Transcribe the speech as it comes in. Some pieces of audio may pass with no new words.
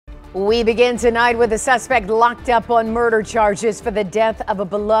We begin tonight with a suspect locked up on murder charges for the death of a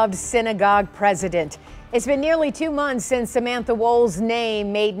beloved synagogue president. It's been nearly 2 months since Samantha Woll's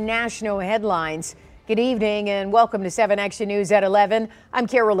name made national headlines. Good evening and welcome to 7 Action News at 11. I'm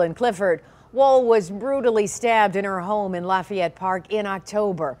Carolyn Clifford. Woll was brutally stabbed in her home in Lafayette Park in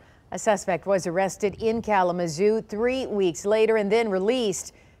October. A suspect was arrested in Kalamazoo 3 weeks later and then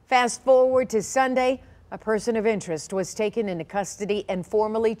released. Fast forward to Sunday. A person of interest was taken into custody and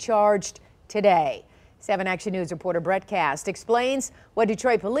formally charged today. 7 Action News reporter Brett Cast explains what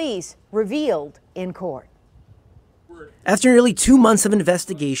Detroit police revealed in court. After nearly 2 months of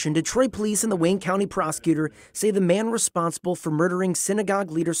investigation, Detroit police and the Wayne County prosecutor say the man responsible for murdering synagogue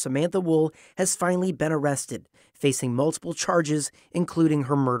leader Samantha Woll has finally been arrested, facing multiple charges, including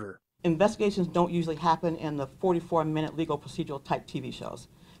her murder. Investigations don't usually happen in the 44-minute legal procedural type TV shows.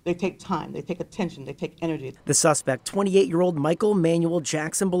 They take time, they take attention, they take energy. The suspect, 28-year-old Michael Manuel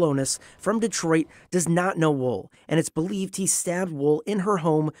Jackson-Bolanos from Detroit, does not know Woll, and it's believed he stabbed Woll in her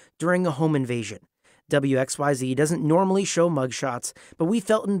home during a home invasion. WXYZ doesn't normally show mugshots, but we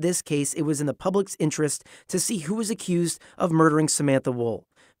felt in this case it was in the public's interest to see who was accused of murdering Samantha Woll.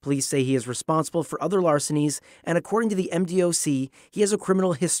 Police say he is responsible for other larcenies, and according to the MDOC, he has a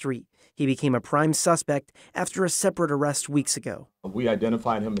criminal history. He became a prime suspect after a separate arrest weeks ago. We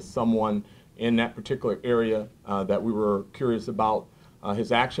identified him as someone in that particular area that we were curious about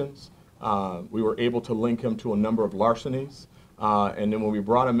his actions. We were able to link him to a number of larcenies, and then when we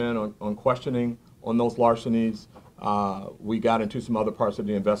brought him in on questioning on those larcenies, we got into some other parts of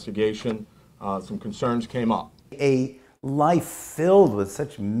the investigation. Some concerns came up. A life filled with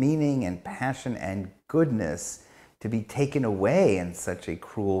such meaning and passion and goodness to be taken away in such a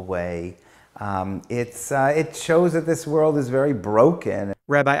cruel way, it shows that this world is very broken.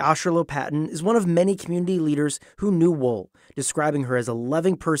 Rabbi Asher Lopatin is one of many community leaders who knew Woll, describing her as a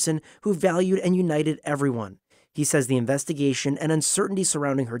loving person who valued and united everyone. He says the investigation and uncertainty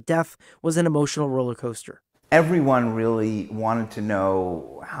surrounding her death was an emotional roller coaster. Everyone really wanted to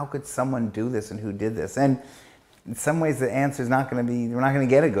know, how could someone do this and who did this? And in some ways the answer is not going to be, we're not going to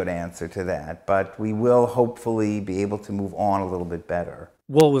get a good answer to that, but we will hopefully be able to move on a little bit better.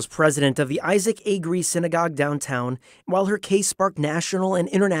 Woll was president of the Isaac A. Gree Synagogue downtown. While her case sparked national and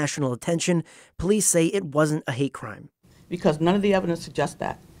international attention, police say it wasn't a hate crime. Because none of the evidence suggests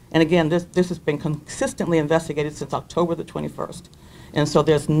that. And again, this has been consistently investigated since October the 21st. And so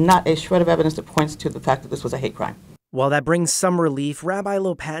there's not a shred of evidence that points to the fact that this was a hate crime. While that brings some relief, Rabbi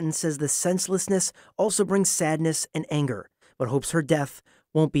Lopatin says the senselessness also brings sadness and anger, but hopes her death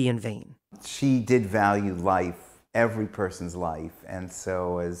won't be in vain. She did value life, every person's life, and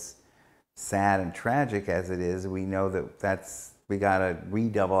so as sad and tragic as it is, we know that we got to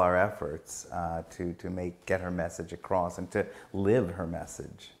redouble our efforts to get her message across and to live her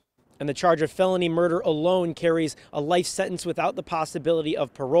message. And the charge of felony murder alone carries a life sentence without the possibility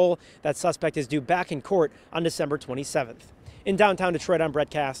of parole. That suspect is due back in court on December 27th. In downtown Detroit, I'm Brett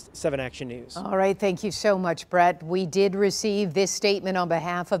Cast, 7 Action News. All right, thank you so much, Brett. We did receive this statement on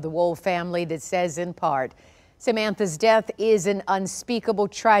behalf of the Woll family that says, in part, Samantha's death is an unspeakable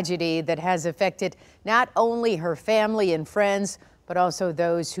tragedy that has affected not only her family and friends, but also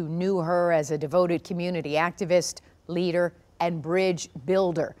those who knew her as a devoted community activist, leader, and bridge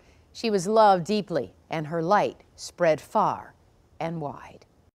builder. She was loved deeply, and her light spread far and wide.